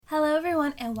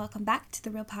everyone, and welcome back to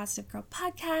the Real Positive Girl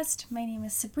podcast. My name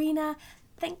is Sabrina.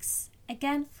 Thanks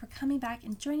again for coming back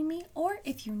and joining me, or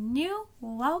if you're new,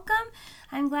 welcome.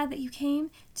 I'm glad that you came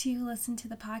to listen to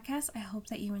the podcast. I hope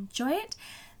that you enjoy it.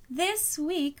 This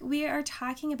week, we are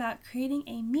talking about creating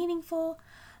a meaningful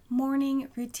morning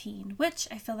routine, which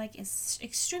I feel like is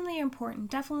extremely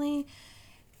important, definitely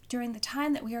during the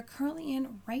time that we are currently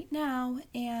in right now,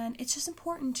 and it's just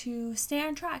important to stay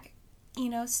on track.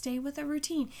 Stay with a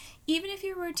routine. Even if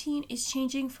your routine is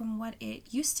changing from what it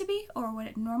used to be or what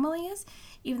it normally is,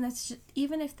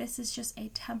 even if this is just a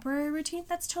temporary routine,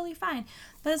 that's totally fine.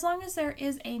 But as long as there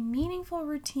is a meaningful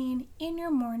routine in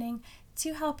your morning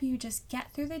to help you just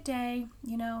get through the day,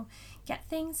 get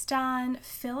things done,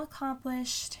 feel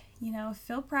accomplished,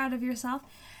 feel proud of yourself,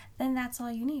 then that's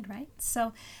all you need, right?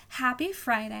 So happy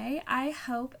Friday. I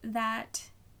hope that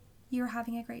you're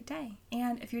having a great day.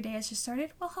 And if your day has just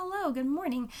started, well, hello, good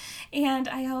morning. And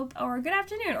I hope, or good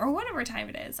afternoon, or whatever time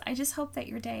it is. I just hope that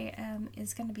your day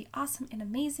is going to be awesome and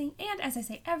amazing. And as I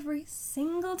say every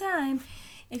single time,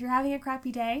 if you're having a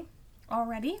crappy day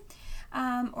already,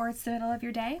 or it's the middle of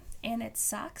your day and it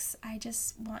sucks, I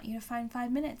just want you to find 5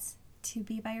 minutes to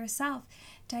be by yourself,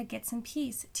 to get some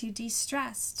peace, to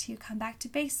de-stress, to come back to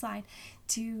baseline,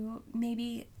 to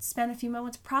maybe spend a few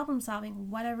moments problem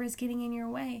solving whatever is getting in your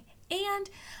way. And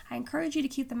I encourage you to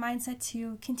keep the mindset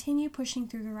to continue pushing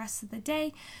through the rest of the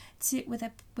day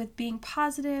with being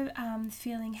positive,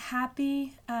 feeling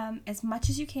happy as much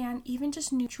as you can, even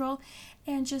just neutral,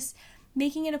 and just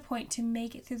making it a point to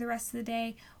make it through the rest of the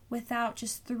day without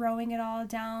just throwing it all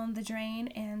down the drain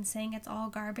and saying it's all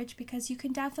garbage, because you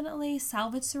can definitely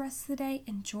salvage the rest of the day,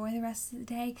 enjoy the rest of the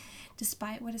day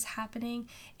despite what is happening.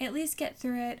 At least get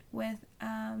through it with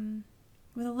a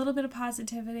little bit of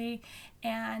positivity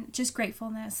and just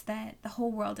gratefulness that the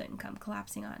whole world didn't come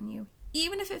collapsing on you.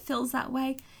 Even if it feels that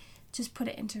way, just put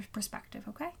it into perspective,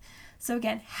 okay? So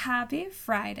again, happy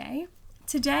Friday.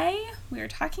 Today we are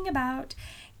talking about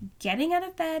getting out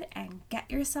of bed and get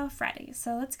yourself ready.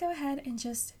 So let's go ahead and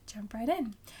just jump right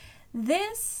in.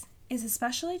 This is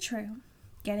especially true,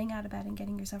 getting out of bed and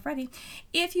getting yourself ready,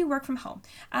 if you work from home,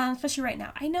 especially right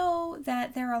now. I know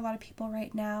that there are a lot of people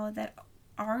right now that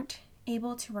aren't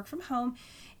able to work from home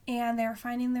and they're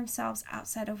finding themselves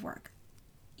outside of work.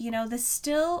 This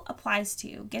still applies to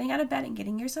you. Getting out of bed and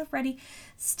getting yourself ready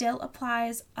still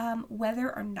applies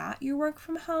whether or not you work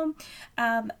from home,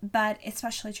 but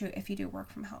especially true if you do work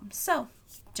from home. So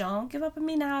don't give up on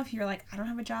me now if you're like, I don't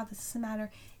have a job, this doesn't matter.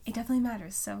 It definitely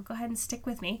matters, so go ahead and stick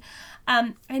with me.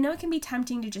 I know it can be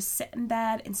tempting to just sit in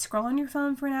bed and scroll on your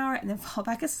phone for an hour and then fall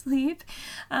back asleep,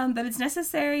 but it's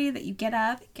necessary that you get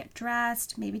up, get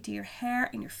dressed, maybe do your hair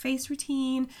and your face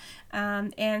routine,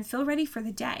 and feel ready for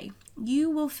the day. You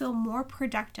will feel more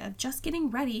productive just getting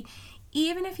ready,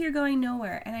 even if you're going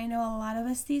nowhere. And I know a lot of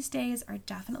us these days are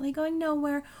definitely going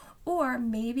nowhere. Or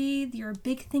maybe your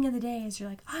big thing of the day is you're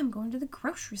like, oh, I'm going to the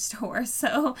grocery store.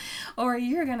 Or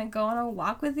you're going to go on a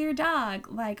walk with your dog.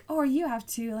 Or you have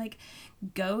to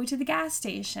go to the gas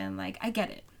station. I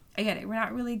get it. We're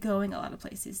not really going a lot of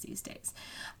places these days.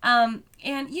 And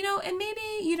maybe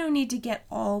you don't need to get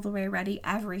all the way ready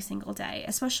every single day,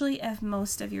 especially if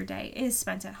most of your day is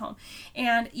spent at home.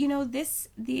 And,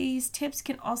 these tips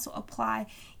can also apply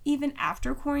even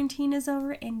after quarantine is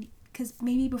over, and because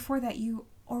maybe before that you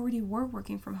already were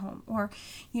working from home, or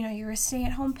you're a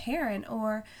stay-at-home parent,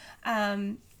 or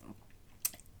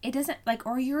it doesn't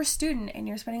or you're a student and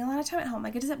you're spending a lot of time at home.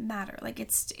 It doesn't matter. It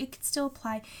could still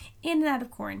apply in and out of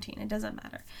quarantine. It doesn't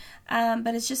matter.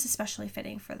 But it's just especially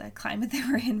fitting for the climate that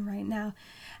we're in right now.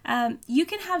 You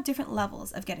can have different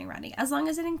levels of getting ready, as long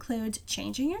as it includes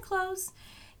changing your clothes,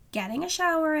 getting a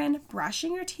shower in,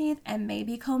 brushing your teeth, and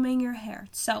maybe combing your hair.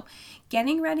 So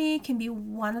getting ready can be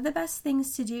one of the best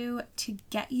things to do to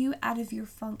get you out of your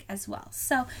funk as well.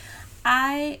 So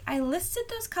I listed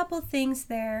those couple things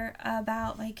there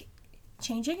about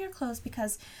changing your clothes,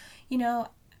 because I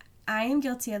am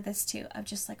guilty of this too, of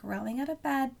just rolling out of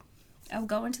bed. I'll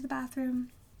go to the bathroom,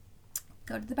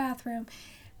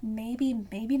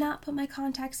 maybe not put my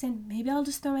contacts in, maybe I'll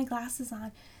just throw my glasses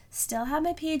on, still have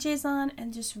my PJs on,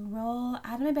 and just roll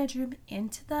out of my bedroom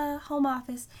into the home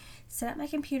office, sit at my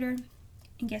computer,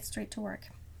 and get straight to work.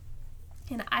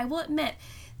 And I will admit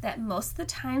that most of the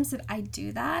times that I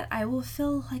do that, I will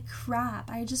feel like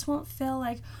crap. I just won't feel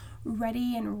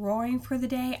ready and roaring for the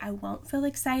day. I won't feel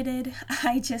excited.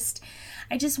 I just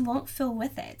won't feel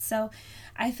with it. So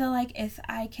I feel like if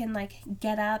I can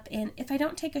get up, and if I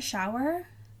don't take a shower,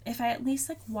 if I at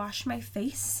least wash my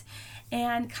face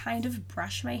and kind of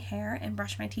brush my hair and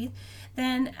brush my teeth,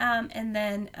 then and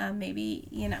then maybe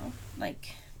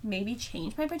maybe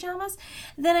change my pajamas,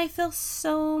 then I feel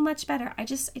so much better. I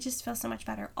just feel so much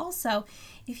better. Also,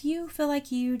 if you feel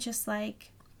like you just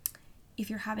like, if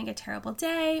you're having a terrible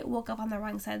day, woke up on the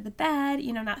wrong side of the bed,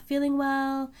 not feeling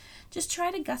well, just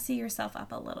try to gussy yourself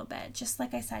up a little bit. Just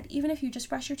like I said, even if you just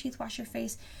brush your teeth, wash your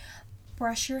face,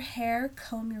 brush your hair,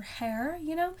 comb your hair,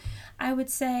 I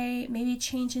would say maybe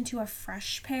change into a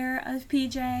fresh pair of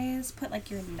PJs, put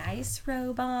like your nice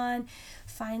robe on,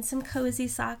 find some cozy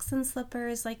socks and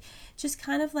slippers, like just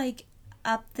kind of like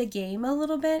up the game a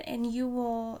little bit, and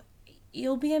you'll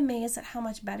be amazed at how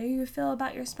much better you feel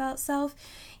about yourself.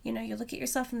 You look at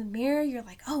yourself in the mirror, you're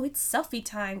like, oh, it's selfie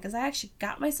time because I actually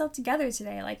got myself together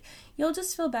today. Like, you'll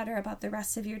just feel better about the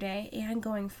rest of your day and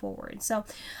going forward. So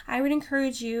I would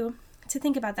encourage you to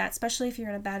think about that, especially if you're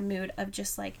in a bad mood, of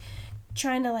just like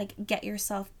trying to like get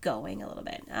yourself going a little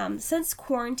bit. Since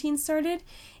quarantine started,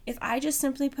 if I just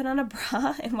simply put on a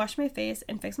bra and wash my face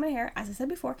and fix my hair, as I said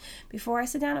before I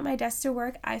sit down at my desk to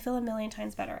work, I feel a million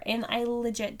times better. And I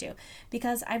legit do,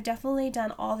 because I've definitely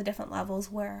done all the different levels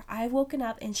where I've woken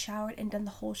up and showered and done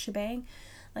the whole shebang.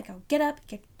 Like, I'll get up,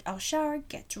 I'll shower,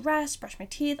 get dressed, brush my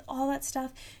teeth, all that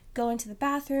stuff, go into the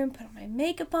bathroom, put all my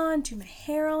makeup on, do my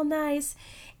hair all nice,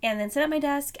 and then sit at my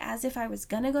desk as if I was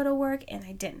gonna go to work, and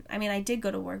I didn't. I mean, I did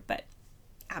go to work, but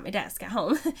at my desk at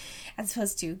home, as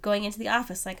opposed to going into the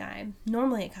office like I'm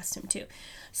normally accustomed to.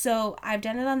 So I've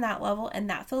done it on that level, and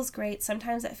that feels great.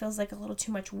 Sometimes it feels like a little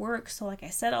too much work, so like I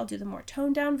said, I'll do the more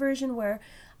toned down version where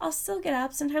I'll still get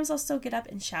up. Sometimes I'll still get up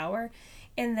and shower,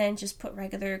 and then just put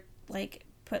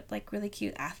really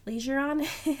cute athleisure on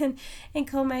and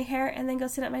comb my hair, and then go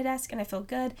sit at my desk, and I feel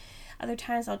good. Other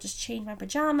times I'll just change my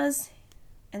pajamas,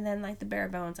 and then like the bare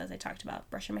bones, as I talked about,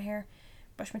 brushing my hair,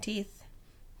 brush my teeth,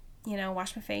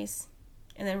 wash my face,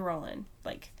 and then roll in.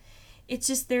 Like, it's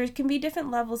just, there can be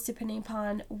different levels depending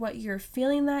upon what you're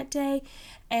feeling that day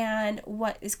and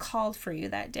what is called for you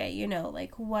that day.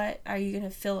 Like, what are you going to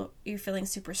feel? You're feeling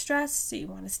super stressed, so you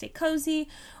want to stay cozy,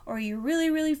 or you really,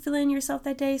 really feeling yourself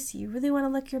that day, so you really want to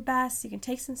look your best. You can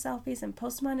take some selfies and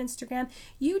post them on Instagram.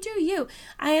 You do you.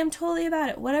 I am totally about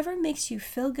it. Whatever makes you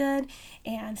feel good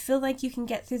and feel like you can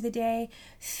get through the day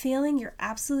feeling your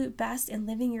absolute best and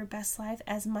living your best life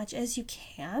as much as you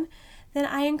can, then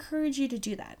I encourage you to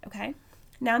do that, okay?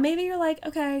 Now, maybe you're like,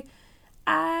 okay,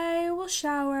 I will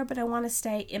shower, but I want to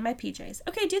stay in my PJs.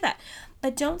 Okay, do that.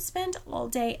 But don't spend all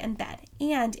day in bed.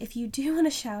 And if you do want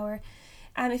to shower,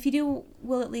 if you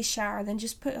will at least shower, then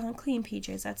just put on clean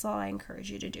PJs. That's all I encourage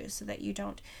you to do, so that you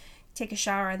don't take a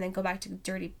shower and then go back to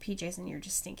dirty PJs and you're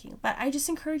just stinking. But I just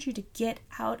encourage you to get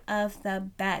out of the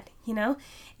bed,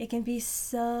 It can be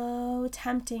so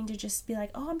tempting to just be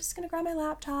like, oh, I'm just going to grab my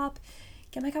laptop,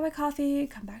 get my cup of coffee,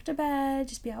 come back to bed,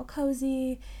 just be all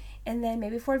cozy, and then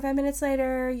maybe 45 minutes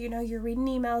later, you're reading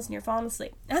emails and you're falling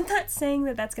asleep. I'm not saying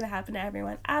that that's going to happen to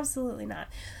everyone. Absolutely not.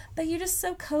 But you're just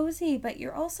so cozy, but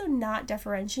you're also not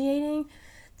differentiating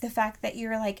the fact that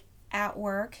you're like at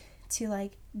work to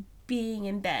like being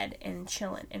in bed and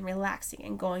chilling and relaxing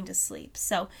and going to sleep.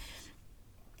 So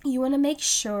you want to make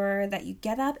sure that you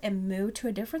get up and move to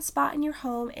a different spot in your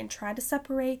home and try to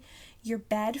separate your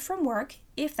bed from work,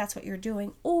 if that's what you're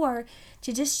doing, or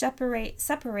to just separate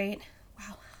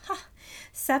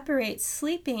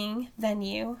sleeping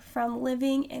venue from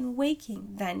living and waking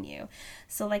venue.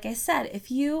 So like I said,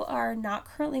 if you are not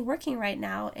currently working right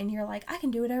now and you're like, I can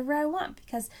do whatever I want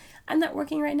because I'm not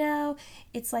working right now,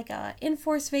 it's like a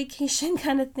enforced vacation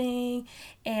kind of thing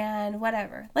and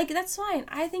whatever. Like, that's fine.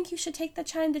 I think you should take the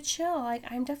time to chill. Like,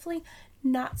 I'm definitely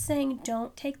not saying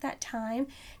don't take that time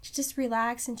to just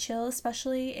relax and chill,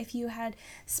 especially if you had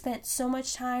spent so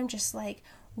much time just like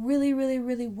really, really,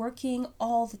 really working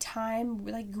all the time,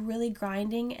 like really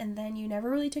grinding, and then you never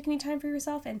really took any time for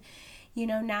yourself, and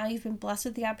now you've been blessed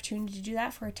with the opportunity to do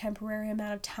that for a temporary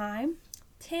amount of time.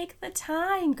 Take the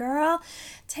time, girl.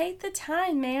 Take the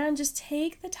time, man. Just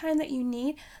take the time that you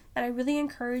need. But I really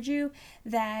encourage you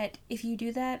that if you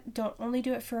do that, don't only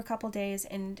do it for a couple days,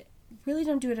 and really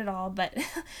don't do it at all, but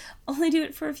only do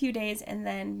it for a few days, and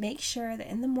then make sure that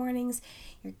in the mornings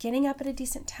you're getting up at a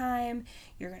decent time.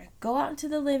 You're going to go out into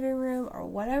the living room or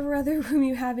whatever other room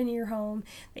you have in your home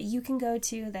that you can go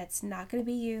to that's not going to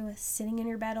be you sitting in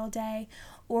your bed all day.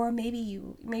 Or maybe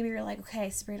you're like, okay,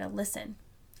 Sabrina, listen,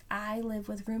 I live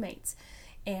with roommates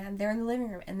and they're in the living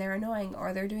room and they're annoying,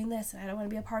 or they're doing this and I don't want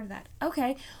to be a part of that.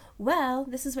 Okay, well,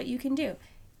 this is what you can do.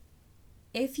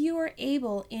 If you are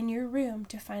able in your room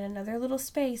to find another little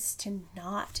space to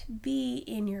not be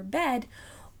in your bed,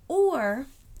 or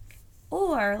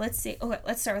let's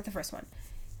start with the first one.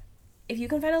 If you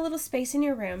can find a little space in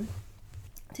your room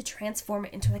to transform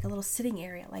it into like a little sitting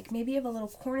area, like maybe you have a little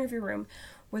corner of your room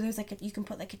where there's like you can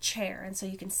put like a chair, and so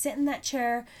you can sit in that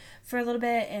chair for a little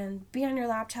bit and be on your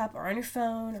laptop or on your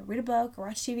phone or read a book or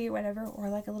watch TV or whatever, or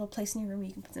like a little place in your room where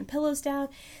you can put some pillows down,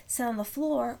 sit on the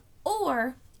floor.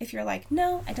 Or if you're like,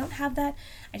 no, I don't have that,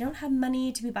 I don't have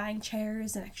money to be buying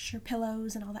chairs and extra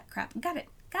pillows and all that crap. Got it.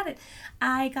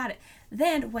 I got it.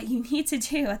 Then what you need to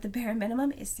do at the bare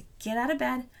minimum is to get out of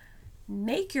bed,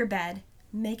 make your bed,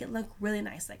 make it look really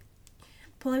nice. Like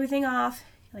pull everything off,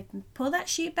 like pull that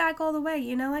sheet back all the way,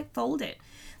 like fold it.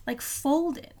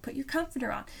 Put your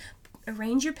comforter on.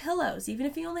 Arrange your pillows, even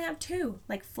if you only have 2.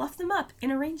 Like fluff them up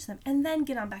and arrange them, and then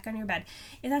get on back on your bed.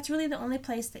 If that's really the only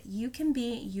place that you can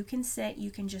be, you can sit,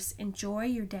 you can just enjoy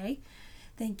your day,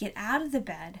 then get out of the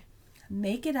bed,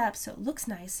 make it up so it looks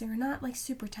nice, so you're not like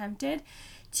super tempted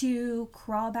to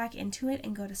crawl back into it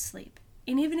and go to sleep.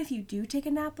 And even if you do take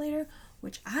a nap later,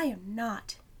 which I am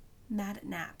not mad at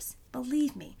naps,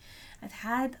 believe me, I've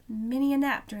had many a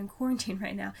nap during quarantine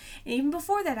right now. And even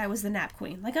before that, I was the nap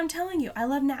queen. Like I'm telling you, I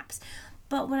love naps.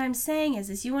 But what I'm saying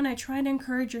is you want to try to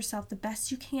encourage yourself the best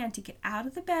you can to get out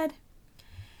of the bed,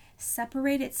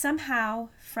 separate it somehow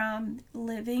from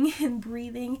living and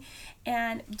breathing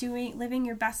and living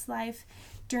your best life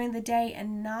during the day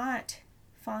and not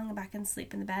falling back and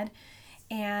sleep in the bed,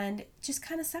 and just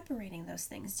kind of separating those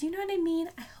things. Do you know what I mean?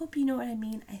 I hope you know what I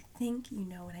mean. I think you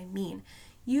know what I mean.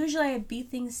 Usually I beat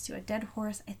things to a dead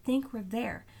horse. I think we're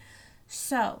there.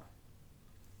 So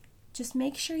just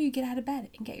make sure you get out of bed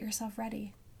and get yourself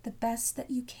ready the best that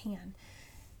you can.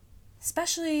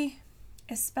 Especially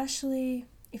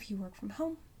if you work from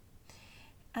home.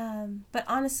 But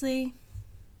honestly,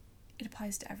 it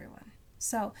applies to everyone.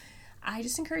 So I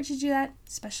just encourage you to do that,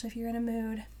 especially if you're in a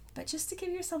mood. But just to give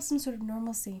yourself some sort of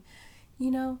normalcy,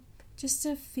 just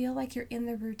to feel like you're in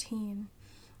the routine.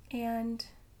 And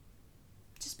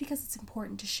just because it's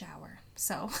important to shower.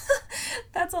 So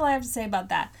that's all I have to say about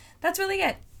that. That's really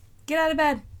it. Get out of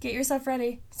bed. Get yourself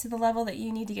ready to the level that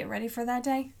you need to get ready for that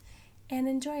day. And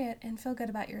enjoy it and feel good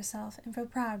about yourself and feel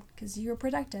proud because you were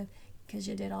productive because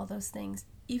you did all those things.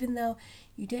 Even though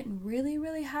you didn't really,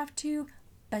 really have to,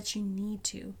 but you need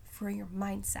to for your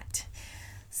mindset.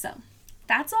 So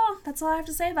that's all. That's all I have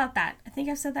to say about that. I think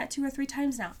I've said that 2 or 3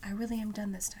 times now. I really am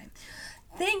done this time.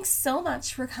 Thanks so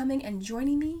much for coming and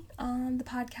joining me on the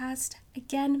podcast.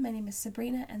 Again, my name is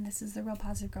Sabrina, and this is the Real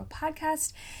Positive Girl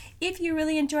podcast. If you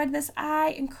really enjoyed this,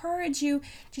 I encourage you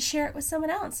to share it with someone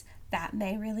else that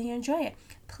may really enjoy it.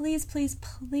 Please, please,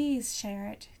 please share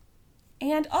it.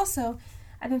 And also,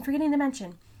 I've been forgetting to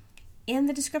mention, in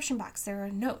the description box, there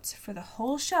are notes for the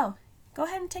whole show. Go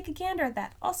ahead and take a gander at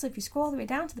that. Also, if you scroll all the way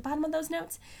down to the bottom of those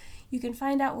notes, you can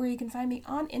find out where you can find me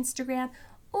on Instagram,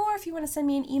 or if you want to send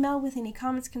me an email with any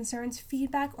comments, concerns,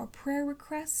 feedback, or prayer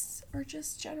requests, or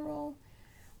just general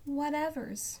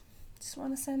whatevers. Just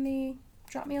want to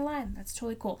drop me a line. That's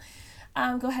totally cool.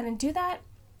 Go ahead and do that.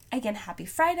 Again, happy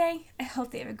Friday. I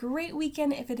hope that you have a great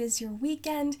weekend if it is your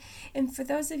weekend. And for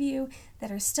those of you that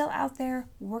are still out there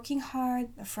working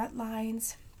hard, the front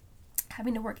lines,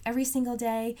 having to work every single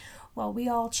day while we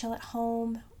all chill at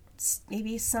home,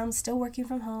 maybe some still working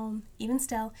from home, even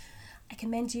still, I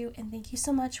commend you and thank you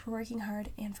so much for working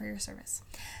hard and for your service.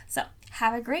 So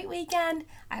have a great weekend.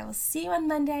 I will see you on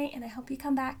Monday, and I hope you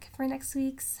come back for next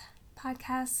week's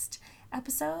podcast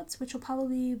episodes, which will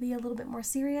probably be a little bit more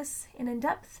serious and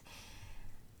in-depth.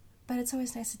 But it's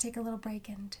always nice to take a little break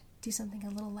and do something a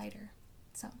little lighter.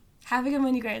 So have a good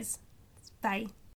one, you guys. Bye.